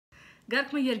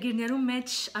Գարկմը երկիրներում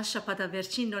մեջ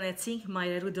աշխապատավերջին դոնեցինք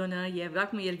մայրերու դոնը եւ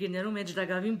գարկմը երկիրներում մեջ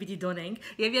դակավին պիտի դոնենք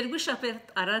եւ երկու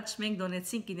շաբաթ առաջ մենք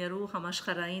դոնեցինք իներու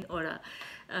համաշխարհային օրը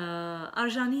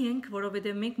արժանի ենք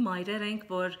որովհետեւ մենք մայրեր ենք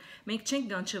որ մենք չենք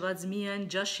գանչված միայն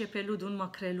ջաշ շեփելու դուն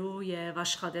մաքրելու եւ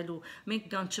աշխատելու մենք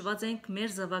գանչված ենք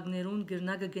մեր զավակներուն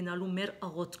գրնագը գնալու մեր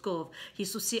աղոթքով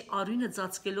Հիսուսի արյունը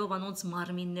ծածկելով անոնց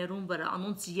մարմիններուն վրա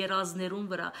անոնց երազներուն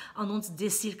վրա անոնց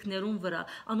դեսիրքներուն վրա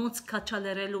անոնց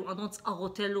քաչալերելու անոնց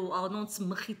աղոթելու անոնց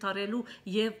մխիթարելու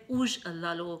եւ ուժ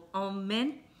լալու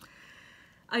ամեն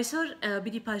Այսօր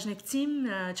պիտի բաժնեկցիմ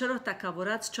 4-րդ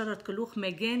տակավորած 4-րդ գլուխ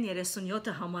 1-37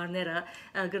 համարները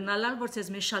գրնալալ որ ցեզ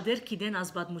մեր շատեր գիտեն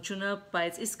ազ պատմությունը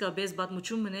բայց իսկապես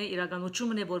պատմությունն է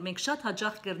իրականությունն է որ մենք շատ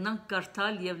հաճախ կրնանք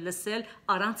կարդալ եւ լսել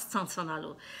առանց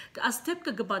ցանցանալու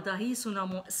աստեպքը գբադահի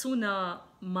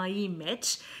սունամայի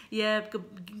մեջ եւ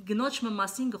գնոջ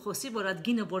մասին գխոսի որ այդ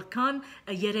գինը որքան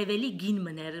երևելի գին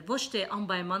մներ ոչ թե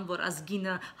անպայման որ ազ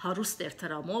գինը հարուստ էր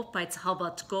դրամով բայց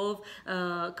հավատքով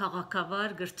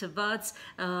քաղաքավար գրթված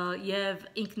եւ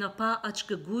ինքնապա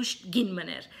աչկգուշ գին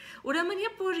մներ ուրեմն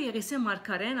երբ որ Եղիսե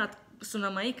մարգարեն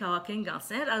Սունամայի քաղաքեն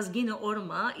գանցներ ազգինը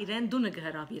օրմա իրեն դունը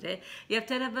գհրավիրե եւ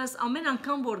թերևս ամեն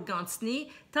անգամ որ գանցնի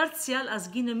դարձյալ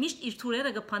ազգինը միշտ իր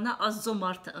թուրերը կփանա ազզո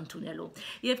մարդը ընդունելու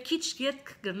եւ քիչ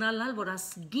կերտ գնալալ որ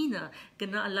ազգինը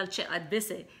գնալալ չէ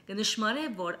այդպես է կնշմարե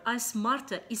որ այս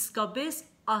մարդը իսկապես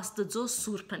Աստծո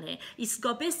սուրբն է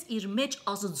իսկապես իր մեջ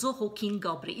Աստծո հոգին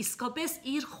գաբրի իսկապես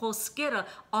իր խոսքերը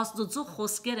Աստծո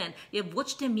խոսքեր են եւ ոչ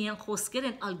թե միայն խոսքեր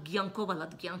են ալ գյանքով ալ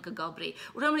գյանքը գաբրի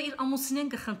ուրեմն իր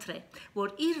ամուսինեն կխնդրե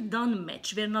որ իր դան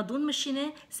մեջ վերնադուն մշինե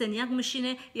սենյակ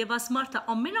մշինե եւ աս մարդը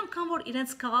ամեն անգամ որ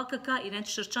իրենց քաղաքը կա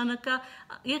իրենց շրջանը կա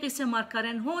Եղիսե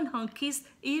մարգարեն հոն հանգիստ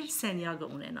իր սենյակը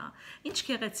ունենա ինչ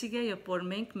գեղեցիկ է երբ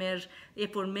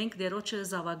որ մենք դերոջը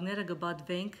զավակները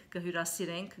կբադվենք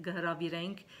կհյուրասիրենք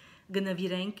կհրավիրենք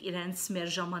գնվիրենք իրենց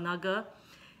մեր ժամանակը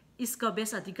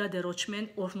իսկապես ադիգա դերոջմեն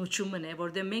օրնությունն է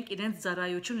որտեղ մենք իրենց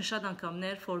ծառայությունը շատ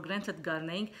անգամներ for granted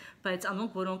գարնենք բայց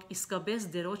անոնք որոնք իսկապես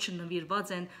դերոջը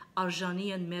նվիրված են արժանի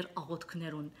են մեր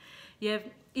աղոթքներուն եւ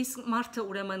իսկ մարդը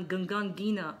ուրեմն գնգան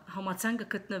գինը համացանկը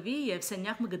գտնվի եւ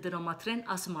սենյակը կդրամատրեն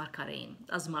աս մարգարեին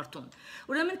աս մարդուն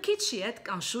ուրեմն քիչ հետ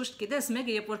կանշուշտ գիտես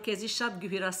մեկը երբ որ քեզի շատ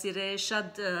գյուհիրասիր է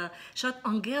շատ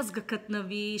անգեզ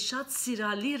գտնվի շատ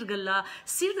սիրալիր գլա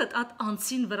սիրտդ at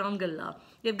անցին վրան գլա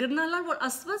եւ գրնալար որ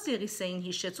Աստված Եղիսեին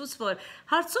հիշեցուց որ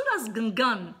հարցուն աս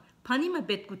գնգան Փանիմը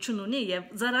պետքություն ունի եւ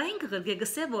զարային կգրգե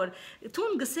գսե որ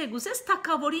թուն գսե գուսես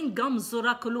թակավորին գամ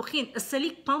զորակլուխին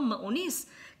ըսելիք բամը ունիս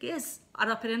կես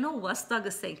արաբերենով վաստա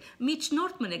գսենք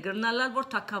միջնորդ մնե գրնալալ որ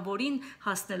թակավորին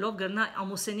հասնելով գրնա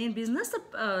ամուսենին բիզնեսը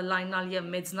լայնալ եւ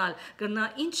մեծնալ գրնա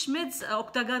ինչ մեծ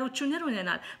օգտագործություններ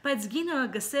ունենալ բայց գինը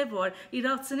գսե որ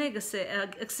իրավցնե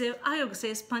գսե այո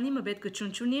գսե Փանիմը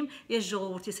պետքություն ունիմ ես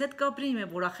ժողովրդից հետ կապրիմ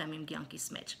եմ ուրախ եմ իմ կյանքիս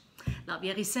մեջ Լավ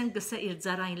Եղիսեն գսե իր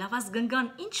ծառային լավաս գնգան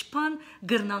ինչ բան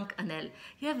գրնանք անել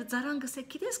եւ ծառան գսե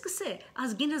գիտես գսե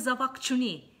ազգինը զավակ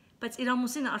չունի բայց իր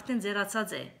ամուսինը արդեն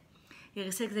ձերացած է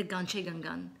Եղիսե գսե գանչե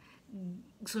գնգան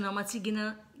Սունամացի գինը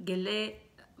գելե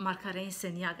մարգարեին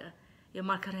սենյակը եւ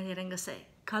մարգարեն իրեն գսե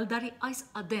քալդարի այս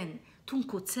ադեն թուն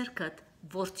քո ցերկդ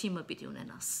ворթիմը պիտի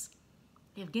ունենաս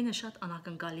եւ գինը շատ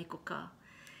անակնկալի կոկա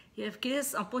Եվ կես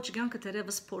ամբողջ կյանքը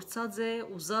դերևս փորձած է,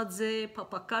 ուզած է,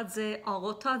 փապակած է,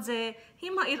 աղոթած է,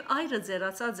 հիմա իր այրը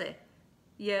ձերացած է։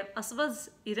 Եվ ասված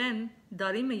իրեն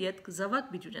դարիմը յետ զավակ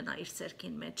պիտի ունենա իր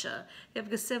ցերքին մեջը։ Եվ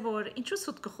գսե որ ինչու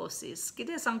սուտ կխոսիս։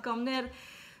 Գիտես անգամներ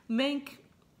մենք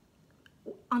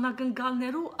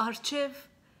անակնկալներու արչև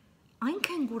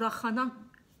այնքան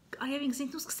ուրախանանք, այև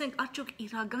ինքնուս կսենք արդյոք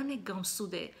իրական է կամ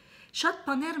սուտ է։ Շատ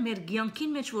բաներ մեր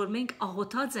կյանքին մեջ որ մենք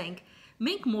աղոթած ենք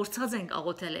Մենք մորցած ենք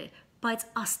աղոթելը, բայց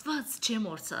Աստված չէ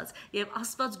մորցած, եւ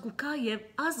Աստված գուկա եւ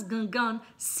ազ գնգան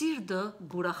սիրտը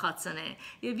գուրախացն է։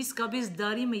 Եվ իսկապես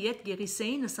դարիմը յետ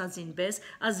Եղիսեին ասածին պես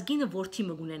ազգինը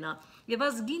ворթիմը ունենա։ Եվ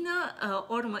ազգինը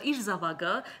օրմը իր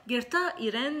զավակը գերտա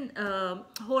իրեն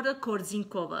հորը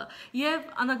կորձինկովը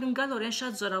եւ անակնկալորեն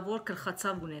շատ զորավոր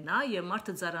կրխացավ ունենա եւ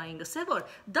մարդը ծառային գսե որ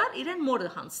դար իրեն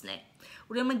մորը հանցնե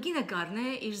Ուրեմն գինը գարնե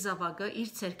իր զավակը իր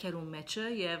ցերքերում մեջը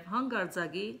եւ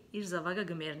հանգարձակի իր զավակը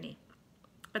գմերնի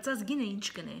Բայց այս գինը ինչ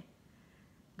կնե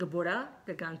գբորա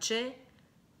կգանչե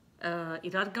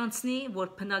իրար գանցնի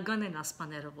որ բնական են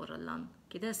ասպաները որըլան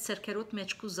գիտես ցերքերոտ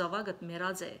մեջ կու զավակդ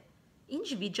մերած է ինչ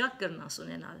վիճակ կրնաս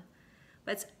ունենալ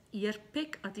բայց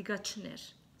երբեք ադիգա չներ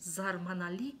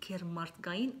զարմանալի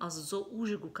քերմարտկային ազզո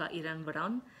ուժը գուկա իրան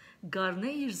վրան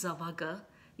գարնե իր զավակը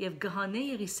եւ գահանե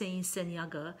Եղիսեին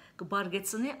սենյակը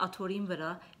կբարգեցնե աթորին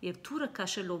վրա եւ թուրը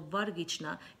քաշելով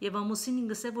վարգիչնա եւ ամուսինին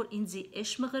գսե որ ինձի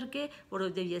էշ մղրկե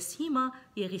որովհետեւ ես հիմա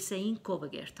Եղիսեին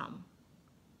կովը գերտամ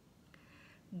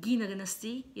գինը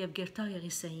գնստի եւ գերտա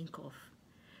եղիսեինքով։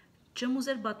 Չեմ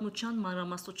ուզեր պատմության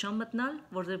մանրամասնության մտնալ,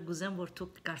 որտեղ գուզեմ որ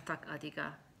դուք կարտակ ադիգա։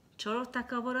 4-րդ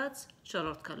թակավորած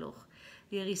 4-րդ գլուխ։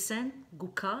 Եղիսեն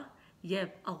գուքա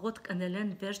եւ աղոտ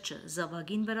կնելեն վերջը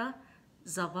զավագին վրա,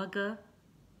 զավագը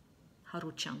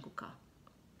հարուչյան գուքա։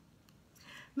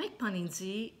 Մեկ բան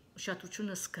ինձի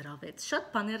շատությունս գրավեց։ Շատ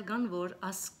բաներ կան, որ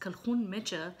աս գլխուն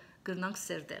մեջը գրնանք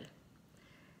սերդել։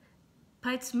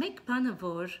 Բայց մեկ բանը,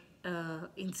 որ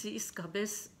ինձի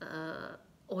իսկապես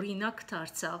օրինակ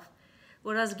դարձավ,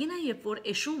 որ ազգինը երբ որ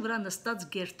էշուն վրա նստած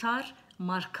գերտար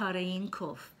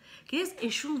մարգարեինքով։ Ես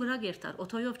էշուն վրա գերտար,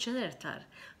 օթոյով չերտար։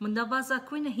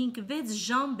 Մնդավազակույնը 5-6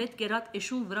 ժամ պետք էր այդ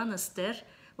էշուն վրա նստեր,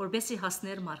 որբեսի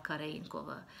հասներ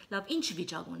մարգարեինքովը։ Լավ, ինչ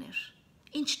վիճակ ուներ,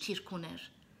 ինչ թիրք ուներ։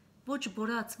 Ոչ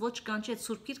բորած, ոչ կանչեց,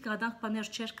 Սուրբ Գիրքը կադանք բաներ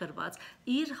չէր գրված,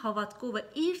 իր հավատքովը,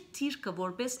 իր թիրքը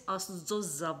որպես Աստծո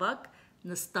զավակ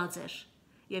նստած էր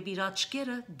եւ իր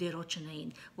աչքերը դերոջն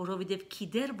էին, որովհետեւ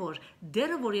գիտեր որ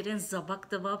դերը որ իրեն զավակ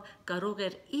տվավ կարող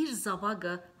էր իր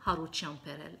զավակը հարությամբ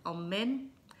բերել։ Ամեն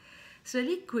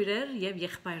սրելի քույրեր եւ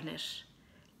եղբայրներ,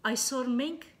 այսօր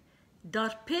մենք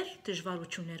դարբեր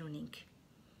դժվարություններ ունենք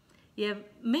եւ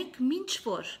մենք ինչ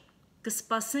որ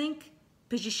կսպասենք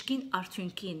բժշկին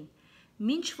արդյունքին,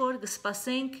 ինչ որ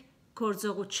կսպասենք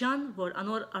գործողության, որ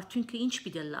անոր արդյունքը ինչ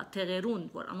պիտի լա, տեղերուն,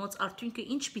 որ անոց արդյունքը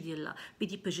ինչ պիտի լա,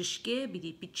 պիտի բժշկե,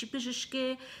 պիտի բժշկե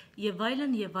եւ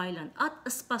այլն,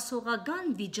 այդ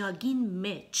սպասողական վիճակին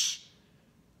մեջ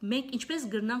մենք ինչպես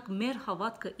գրնանք մեր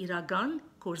հավատքը իրական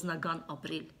գործնական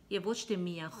ապրիլ եւ ոչ թե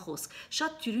միայն խոսք։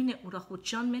 Շատ դյուրին է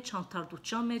ուրախության մեջ,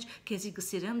 հանդարտության մեջ, քեզի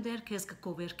կսիրեմ դեր, քեզ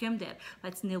կկովերկեմ դեր,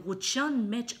 բայց նեղության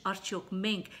մեջ արդյոք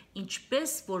մենք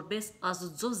ինչպես որպես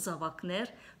Աստծո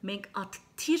զավակներ մենք այդ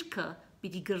թիրքը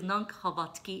պիտի գրնանք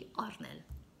հավատքի առնել։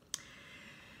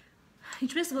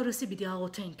 Ինչպես որսի պիտի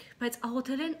աղոթենք, բայց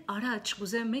աղոթելեն առաջ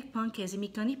կուզեմ մեկ բան քեզի մի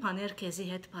քանի բաներ քեզի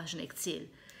հետ բաժնեկցիլ։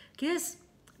 Քեզ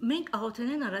մենք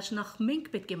աղոթելեն առաջ նախ մենք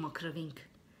պետք է մաքրվենք։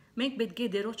 Մենք պետք է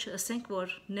դերոջը ասենք,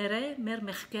 որ ները մեր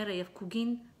մեղքերը եւ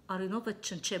քուգին արյունովը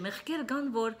չնչե մեղքեր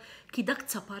կան, որ գիտակ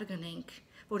ցապար գնենք,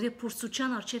 որ դե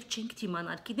փորձության արժեվ չենք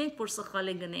դիմանալ, գիտենք, որ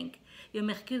սխալ գնենք եւ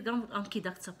մեղքեր կան, որ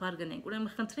անգիտակ ցապար գնենք։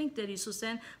 Ուրեմն խնդրենք Տեր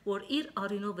Հիսուսեն, որ իր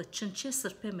արյունովը չնչե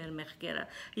սրբե մեր մեղքերը։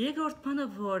 Երկրորդ բանը,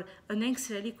 որ ընենք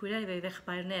սիրելի քույրեր եւ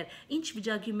եղբայրներ, ինչ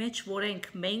վիճակի մեջ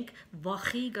որենք մենք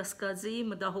վախի, գասկածի,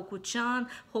 մտահոգության,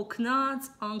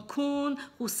 հոգնած, անքուն,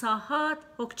 հուսահատ,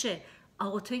 հոգ չէ,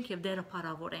 աղոթենք եւ դերը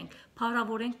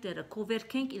փառավորենք դերը,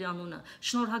 կովերքենք իր անունը,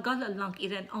 շնորհակալ ըլլանք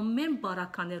իրեն ամեն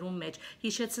բարականերում մեջ։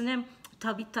 Հիշեցնեմ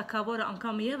Դավիթ թագավորը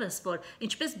անգամ եւս որ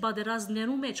ինչպես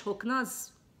բادرազներու մեջ հոգնած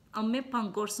ամեն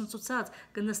բան գործընծուցած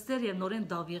կնստեր եւ նորեն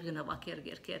Դավիթ գնավակեր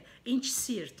երկեր։ Ինչ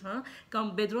սիրտ, հա,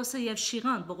 կամ Պետրոսը եւ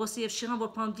Շիղան, Բողոսը եւ Շիղան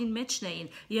որ փանդին մեջն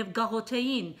էին եւ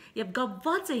գաղոթեին եւ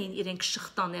գավված էին իրենք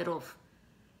շղթաներով։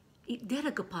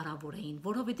 Դերը կփառավորեին,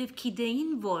 որովհետև գիտեին,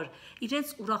 որ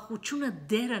իրենց ուրախությունը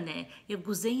դերն է եւ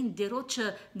գուզեին դերոջը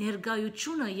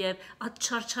ներգայությունը եւ այդ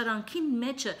չարչարանքին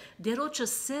մեջը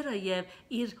դերոջը սերը եւ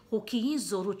իր հոգին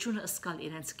զորությունը ըսկալ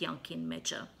իրենց կյանքին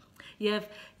մեջը։ Եվ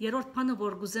երրորդ բանը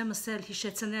որ գուզեմ ասել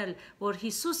հիշեցնել որ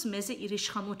Հիսուս մեզի իր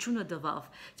իշխանությունը տվավ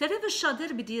թերևս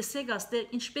շատեր պիտի ասեք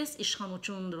աստեր ինչպես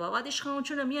իշխանություն տվավ այդ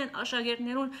իշխանությունը միայն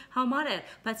աշակերտներուն համար է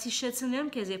բայց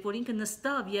հիշեցնեմ քեզ երբ որ ինքը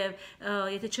նստավ եւ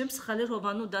եթե չեմ սխալել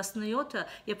Հովանու 17-ը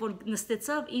երբ որ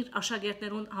նստեցավ իր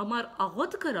աշակերտներուն համար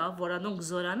աղոթ գրավ որ անոնք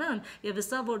զորանան եւ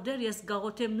ասա որ դեր ես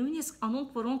գաղոթեմ նույնիսկ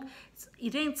անոնք որոնք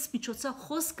իրենց միջոցով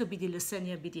խոսքը պիտի լսեն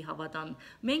եւ պիտի հավատան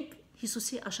մենք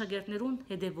Հիսուսի աշակերտներուն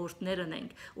հետևորդներն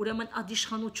ենք։ Ուրեմն այդ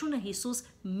իշխանությունը Հիսուս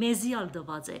մեզի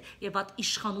ալդված է եւ այդ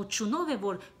իշխանությունով է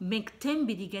որ մենք թեմ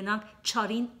պիտի գնանք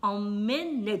չարին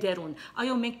ամեն ներդերուն։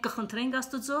 Այո մենք կխնդրենք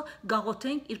Աստծո,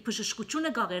 գաղոթենք իր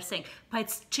բժշկությունը գաղերսենք,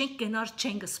 բայց չենք գնար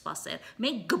չենք սпасեր։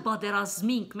 Մենք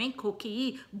կբادرազմենք, մենք հոգեի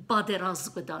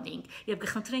բادرազմ կդանենք եւ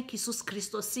կխնդրենք Հիսուս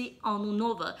Քրիստոսի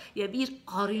անունով եւ իր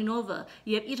արյունով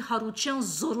եւ իր հարության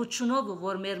զորությունով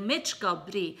որ մեր մեջ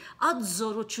կաբրի, այդ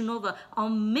զորությունով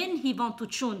ամեն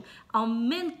հիվանդություն,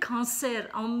 ամեն կանսեր,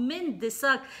 ամեն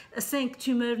տեսակ, ասենք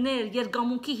թյումորներ,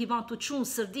 երգամունքի հիվանդություն,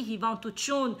 սրտի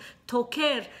հիվանդություն,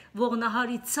 թոքեր,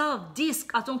 ողնահարի ցավ,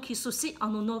 դիսկ, ատոնք Հիսուսի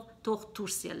անունով թող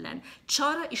դուրս ելնեն։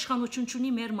 Չարը իշխանություն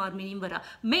ունի մեր մարմինին վրա։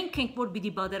 Մենք ենք որ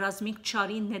պիտի բادرազմենք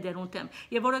չարին ներդերուն դեմ։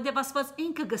 Եվ որովհետև Աստված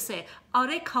ինքը գսե,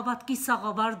 արեք հավատքի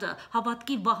սաղավարտը,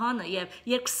 հավատքի վահանը եւ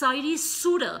երկսայրի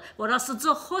սուրը, որ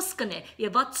Աստծո խոսքն է,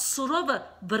 եւ այդ սուրովը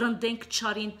վրընդենք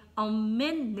չարին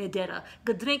ամեն ներդերը,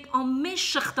 գդրենք ամեն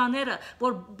շղթաները,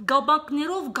 որ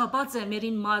գաբակներով գաբած է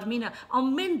մերին մարմինը,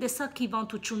 ամեն տեսակ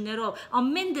հիվանդություններով,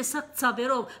 ամեն տեսակ ցածկ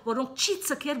ցավերով, որոնք չի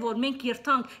ցկեր, որ մենք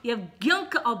երթանք եւ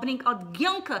ցանկը ապրենք այդ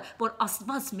ցանկը, որ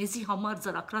Աստված մեզի համար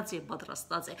ծրագրած եւ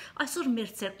պատրաստած է։ Այսօր մեր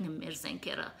ցերկն է մեր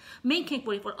զենքերը։ Մենք ենք,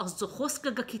 որ Աստծո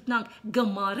խոսքը գտնանք,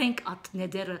 գմարենք այդ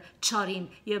նեդերը չարին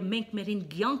եւ մենք մերին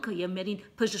ցանկը եւ մերին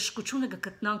բժշկությունը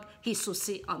գտնանք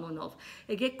Հիսուսի անունով։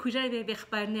 Եկեք քույրեր եւ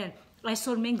եղբայրներ,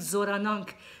 այսօր մենք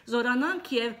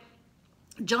զորանանք եւ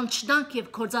ջանչնանք եւ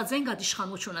կործածենք այդ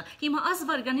իշխանությունը։ Հիմա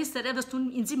ազվարգանից դերևս դու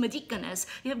ինձ մտիկ կնես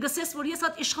եւ գսես, որ ես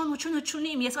այդ իշխանությունը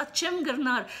չունիմ, ես այդ չեմ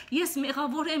գրնար, ես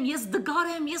մեղավոր եմ, ես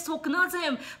դգար եմ, ես հոգնած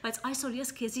եմ, բայց այսօր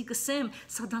ես քեզի գսեմ,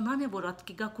 սատանան է, որ այդ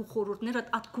կիգա քու խորուրդները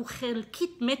այդ քու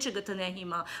խելքիդ մեջը գտնե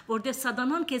հիմա, որտեղ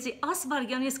սատանան քեզի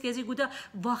ազվարգանից քեզի գուտա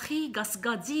վախի,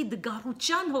 գասգածի,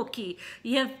 դգարության հոգի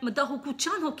եւ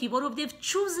մտահոգության հոգի, որովհետեւ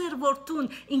ճուզեր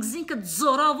որտուն ինքզինքը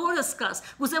զորավորս կաս,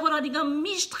 ուզե որ ադիգա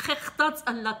միշտ խեղտած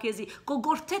Allah քեզի,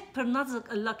 կողորթետ բռնած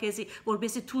Allah քեզի,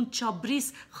 որբեսի թուն չաբրիս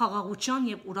խաղաղության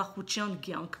եւ ուրախության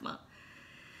կյանքը։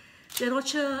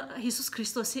 Տերոջը Հիսուս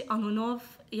Քրիստոսի անունով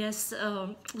ես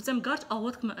ուզեմ գարջ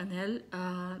աղոթք մընել,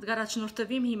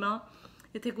 գարաչնորթվիմ հիմա,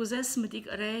 եթե գուզես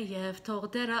մտիկ ըրե եւ թող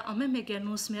դերը ամեն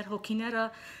մեկերնուս մեր հոգիները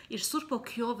իր սուրբ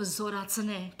հոգիով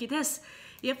զորացնե։ Գիտես,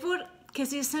 երբ որ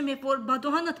քեզի ասեմ, երբ որ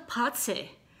բադոհանդ փած է,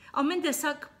 ամեն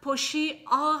տեսակ փոշի,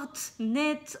 աղդ,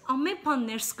 նետ, ամեն բան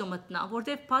ներս կմտնա,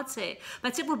 որտեղ բաց է,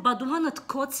 բայց երբ որ բադուհանդ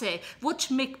կոց է, ոչ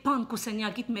մեկ բան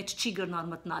կուսենյակիդ մեջ չի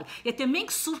գրնար մտնալ։ Եթե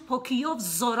մենք Սուրբ Հոգիով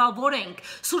զորավոր ենք,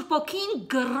 Սուրբ Հոգին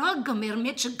գրագը մեր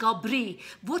մեջ գաբրի,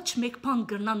 ոչ մեկ բան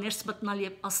գրնա ներս մտնալ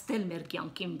եւ աստել մեր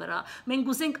կյանքին վրա։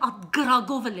 Մենք ուզենք այդ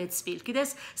գրագովը լեցվիլ։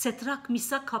 Գիտես, Սետրակ,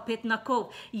 Միսակ,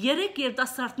 Հապետնակով երեք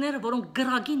երիտասարդները, որոնք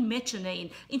գրագին մեջ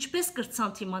էին, ինչպես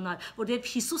կրցան իմանալ,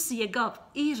 որտեղ Հիսուսը եկավ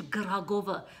իր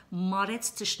գրագովը մարեց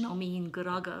ճշնամիին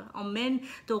գրագը ամեն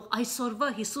թող այսօրվա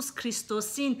Հիսուս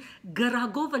Քրիստոսին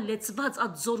գրագովը լեցված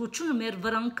այդ զորությունը մեր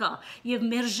վրան կա եւ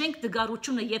մերժենք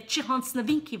դգարությունը եւ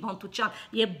չհանձնվենք հիվանդության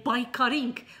եւ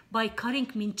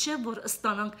բայկարինք մինչեւ որ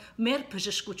ստանանք մեր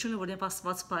բժշկությունը որը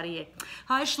Աստված բարի է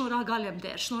հայ շնորհակալ եմ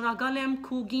Տեր շնորհակալ եմ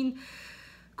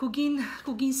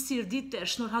Քուգին սիրդի Տեր,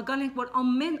 շնորհակալ ենք, որ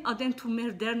ամեն ադեն դու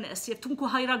մեր դերն ես եւ դու քո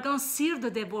հայրական սիրտը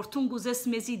դե որ դու գուզես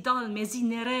մեզի դալ, մեզի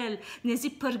ներել,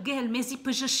 մեզի փրկել, մեզի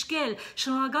բժշկել,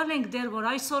 շնորհակալ ենք Տեր, որ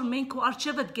այսօր մենք քո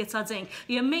արժևդ գեցած ենք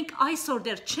եւ մենք այսօր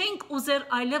Տեր չենք ուզեր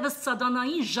այլևս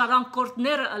սատանային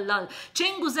ժառանգորդները ըլլալ,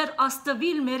 չենք ուզեր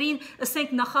աստվիլ մերին,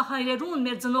 ասենք նախահայրերուն,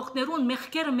 մեր ծնողներուն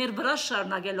մեղքերը մեր վրա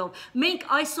շարունակելով, մենք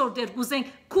այսօր Տեր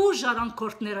գուզենք քո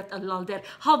ժառանգորդները ըլլալ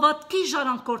Տեր, հավատքի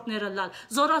ժառանգորդները ըլլալ,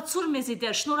 զորացուր մեզի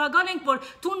Տեր, շնորհակալ ենք, որ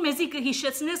դու մեզի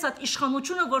կհիշեցնես այդ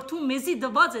իշխանությունը, որ դու մեզի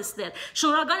դված ես Տեր,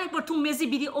 շնորհակալ ենք, որ դու մեզի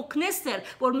պիտի օգնես Տեր,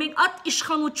 որ մենք այդ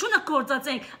իշխանությունը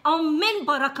կործածենք ամեն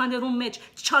բարականերում մեջ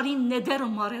չարին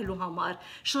նեդերը մարելու համար,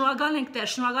 շնորհակալ ենք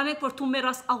Տեր, շնորհակալ ենք, որ դու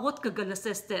մեր աղոթքը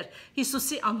կլսես Տեր,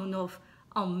 Հիսուսի անունով,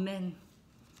 ամեն